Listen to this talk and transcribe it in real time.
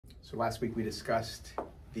So last week we discussed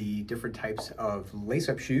the different types of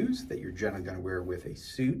lace-up shoes that you're generally going to wear with a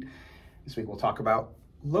suit. This week we'll talk about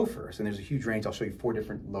loafers, and there's a huge range. I'll show you 4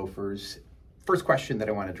 different loafers. First question that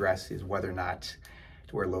I want to address is whether or not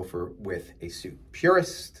to wear a loafer with a suit.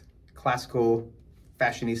 Purist, classical,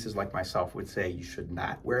 fashionistas like myself would say you should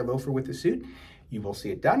not wear a loafer with a suit. You will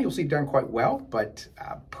see it done. You'll see it done quite well, but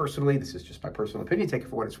personally, this is just my personal opinion. Take it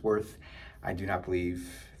for what it's worth. I do not believe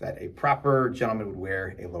that a proper gentleman would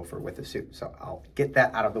wear a loafer with a suit. So I'll get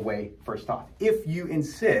that out of the way first off. If you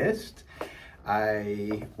insist,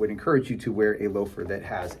 I would encourage you to wear a loafer that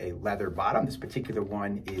has a leather bottom. This particular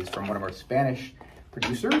one is from one of our Spanish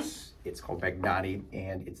producers. It's called Magnani,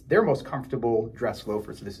 and it's their most comfortable dress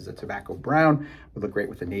loafer. So this is a tobacco brown, would look great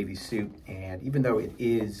with a navy suit. And even though it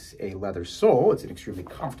is a leather sole, it's an extremely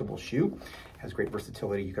comfortable shoe. It has great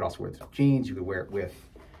versatility. You could also wear it with jeans. You could wear it with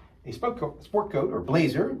a sport coat or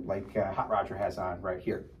blazer like Hot Roger has on right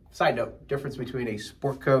here. Side note, difference between a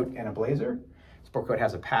sport coat and a blazer. Sport coat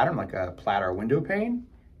has a pattern like a plaid or window pane.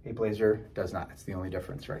 A blazer does not. That's the only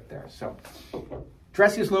difference right there. So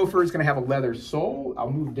dressiest loafer is going to have a leather sole.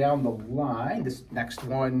 I'll move down the line. This next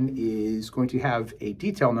one is going to have a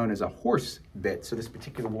detail known as a horse bit. So this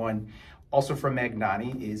particular one, also from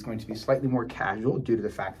Magnani, is going to be slightly more casual due to the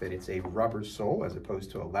fact that it's a rubber sole as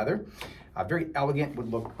opposed to a leather. Very elegant, would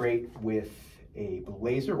look great with a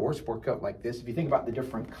blazer or sport coat like this. If you think about the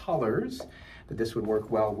different colors that this would work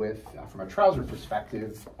well with from a trouser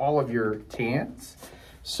perspective, all of your tans,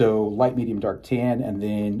 so light, medium, dark tan, and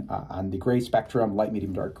then on the gray spectrum, light,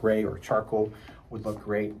 medium, dark gray or charcoal would look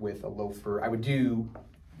great with a loafer. I would do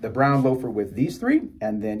the brown loafer with these 3,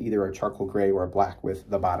 and then either a charcoal gray or a black with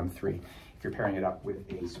the bottom 3 if you're pairing it up with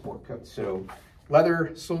a sport coat. So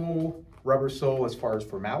leather sole, rubber sole as far as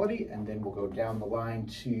formality, and then we'll go down the line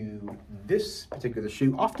to this particular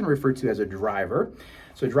shoe, often referred to as a driver.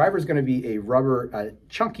 So a driver is going to be a rubber,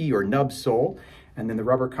 chunky or nub sole, and then the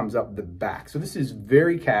rubber comes up the back. So this is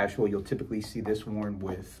very casual. You'll typically see this worn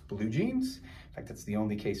with blue jeans. In fact, that's the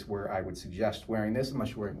only case where I would suggest wearing this unless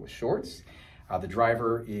you're wearing it with shorts. The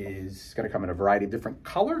driver is going to come in a variety of different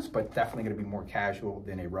colors, but definitely going to be more casual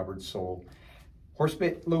than a rubbered sole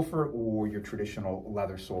horsebit loafer or your traditional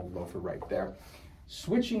leather sole loafer right there.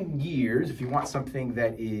 Switching gears, if you want something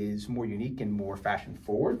that is more unique and more fashion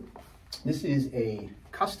forward, this is a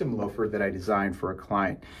custom loafer that I designed for a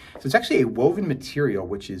client. So it's actually a woven material,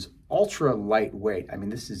 which is ultra lightweight. I mean,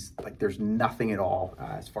 this is like, there's nothing at all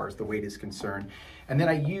as far as the weight is concerned. And then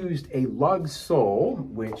I used a lug sole,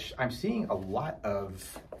 which I'm seeing a lot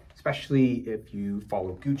of, especially if you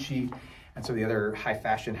follow Gucci and so the other high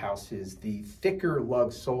fashion houses. The thicker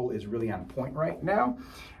lug sole is really on point right now.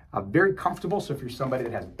 Very comfortable, so if you're somebody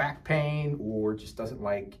that has back pain or just doesn't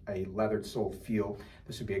like a leathered sole feel,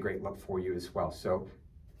 this would be a great look for you as well. So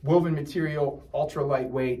woven material, ultra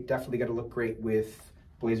lightweight, definitely going to look great with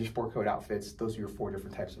blazer sport coat outfits. Those are your 4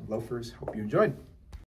 different types of loafers. Hope you enjoyed.